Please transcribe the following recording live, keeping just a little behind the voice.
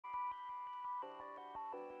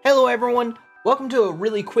Hello everyone, welcome to a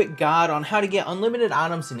really quick guide on how to get unlimited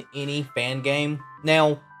items in any fan game.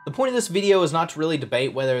 Now, the point of this video is not to really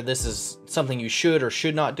debate whether this is something you should or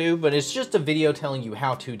should not do, but it's just a video telling you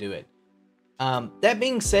how to do it. That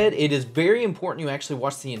being said, it is very important you actually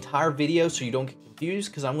watch the entire video so you don't get confused,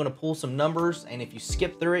 because I'm going to pull some numbers, and if you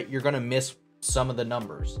skip through it, you're going to miss some of the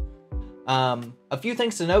numbers. A few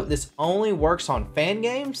things to note: this only works on fan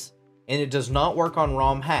games, and it does not work on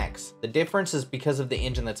ROM hacks. The difference is because of the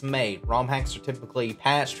engine that's made. ROM hacks are typically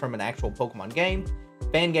patched from an actual Pokemon game.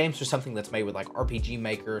 Fan games are something that's made with like RPG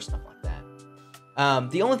Maker, stuff like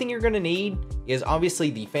that. The only thing you're going to need is obviously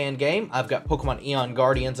the fan game. I've got Pokemon Eon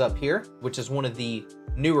Guardians up here, which is one of the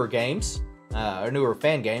newer games, or newer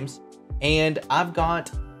fan games. And I've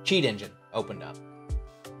got Cheat Engine opened up.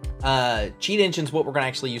 Cheat Engine is what we're going to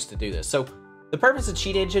actually use to do this. So the purpose of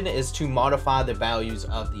Cheat Engine is to modify the values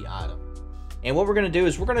of the item. And what we're going to do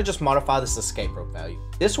is we're going to just modify this escape rope value.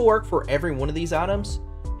 This will work for every one of these items.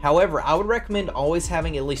 However, I would recommend always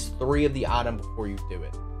having at least 3 of the item before you do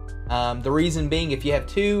it. The reason being, if you have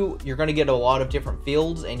 2, you're going to get a lot of different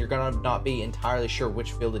fields, and you're going to not be entirely sure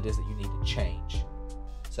which field it is that you need to change.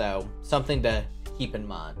 So, something to keep in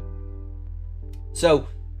mind. So,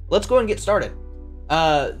 let's go ahead and get started.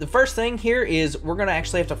 The first thing here is we're going to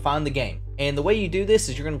actually have to find the game. And the way you do this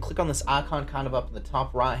is you're going to click on this icon kind of up in the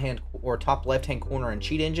top right hand or top left hand corner in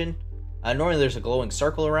Cheat Engine. Normally there's a glowing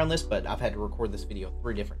circle around this, but I've had to record this video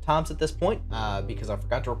 3 different times at this point because I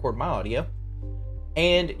forgot to record my audio.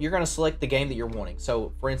 And you're going to select the game that you're wanting.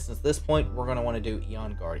 So for instance, this point we're going to want to do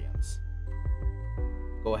Eon Guardians.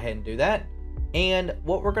 Go ahead and do that. And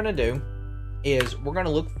what we're going to do is we're going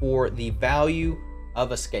to look for the value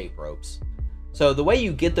of escape ropes. So the way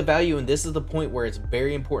you get the value, and this is the point where it's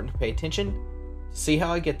very important to pay attention. See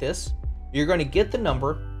how I get this? You're going to get the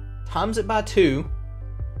number, times it by 2,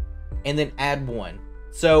 and then add 1.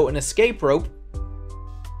 So an escape rope,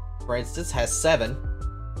 for instance, has 7.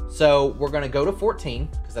 So we're going to go to 14,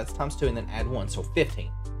 because that's times 2, and then add 1. So 15.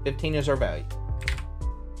 15 is our value.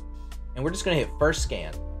 And we're just going to hit first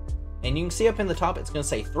scan. And you can see up in the top, it's going to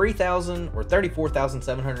say 3,000 or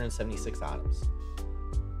 34,776 items.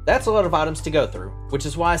 That's a lot of items to go through, which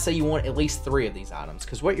is why I say you want at least 3 of these items,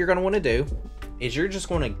 because what you're going to want to do is you're just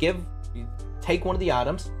going to take one of the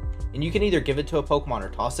items, and you can either give it to a Pokemon or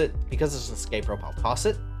toss it. Because it's an escape rope, I'll toss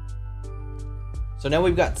it. So now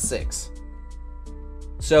we've got 6.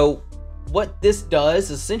 So what this does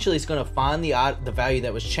is essentially it's going to find the value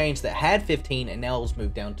that was changed that had 15, and now it's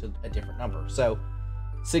moved down to a different number. So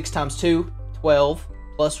 6 times 2, 12,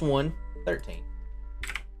 plus 1, 13.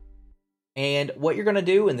 And what you're going to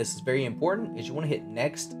do, and this is very important, is you want to hit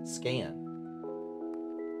next scan.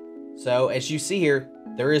 So as you see here,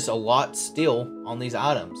 there is a lot still on these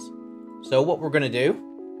items. So what we're going to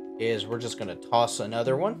do is we're just going to toss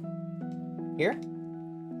another one here.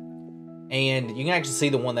 And you can actually see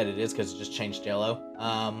the one that it is because it just changed yellow.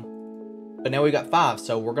 But now we've got 5,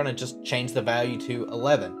 so we're going to just change the value to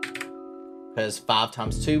 11. Because 5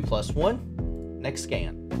 times 2 plus 1, next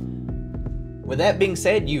scan. With that being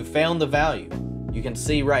said, you've found the value. You can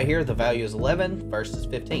see right here the value is 11, first is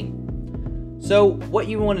 15. So what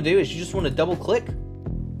you want to do is you just want to double click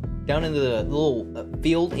down into the little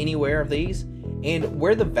field anywhere of these, and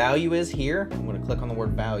where the value is here, I'm going to click on the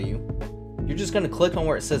word value. You're just going to click on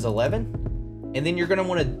where it says 11, and then you're going to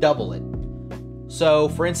want to double it. So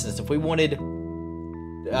for instance, if we wanted,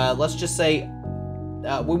 let's just say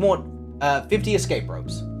we want 50 escape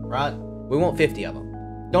ropes, right? We want 50 of them.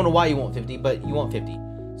 Don't know why you want 50, but you want 50.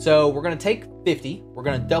 So we're going to take 50, we're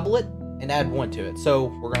going to double it, and add 1 to it. So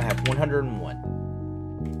we're going to have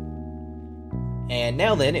 101. And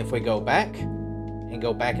now then, if we go back, and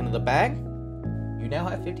go back into the bag, you now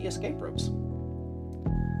have 50 escape ropes.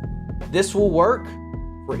 This will work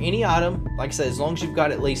for any item. Like I said, as long as you've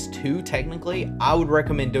got at least 2, technically. I would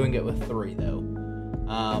recommend doing it with 3, though.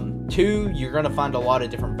 2, you're going to find a lot of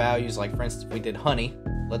different values. Like, for instance, if we did honey.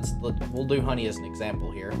 We'll do honey as an example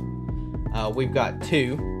here. We've got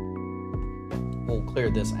 2. We'll clear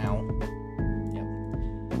this out.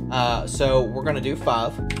 Yep. So we're going to do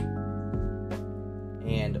 5.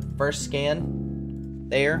 And first scan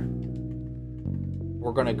there.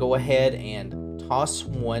 We're going to go ahead and toss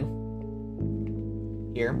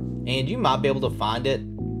 1 here. And you might be able to find it.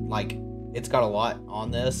 Like, it's got a lot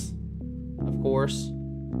on this, of course.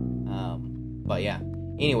 But yeah.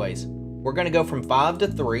 Anyways. We're going to go from 5 to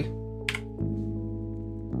 3. And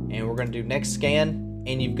we're going to do next scan.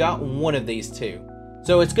 And you've got one of these 2.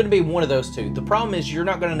 So it's going to be one of those 2. The problem is you're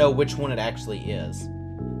not going to know which one it actually is.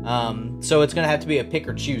 So it's going to have to be a pick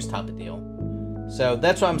or choose type of deal. So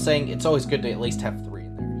that's why I'm saying it's always good to at least have 3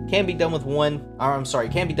 in there. can be done with 1, or I'm sorry,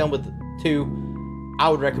 can be done with 2. I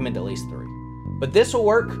would recommend at least 3. But this will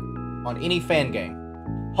work on any fan game.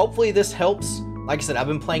 Hopefully this helps. Like I said, I've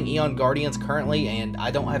been playing Eon Guardians currently, and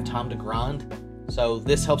I don't have time to grind, so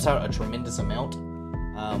this helps out a tremendous amount.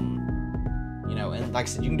 You know, and like I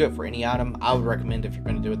said, you can do it for any item. I would recommend if you're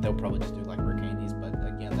going to do it, they'll probably just do like rare candies, but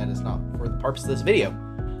again, that is not for the purpose of this video.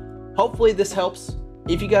 Hopefully this helps.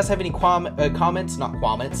 If you guys have any comments,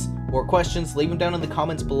 or questions, leave them down in the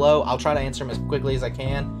comments below. I'll try to answer them as quickly as I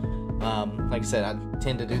can. Like I said, I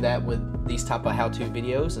tend to do that with these type of how-to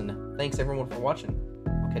videos, and thanks everyone for watching.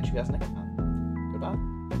 I'll catch you guys next time. Goodbye.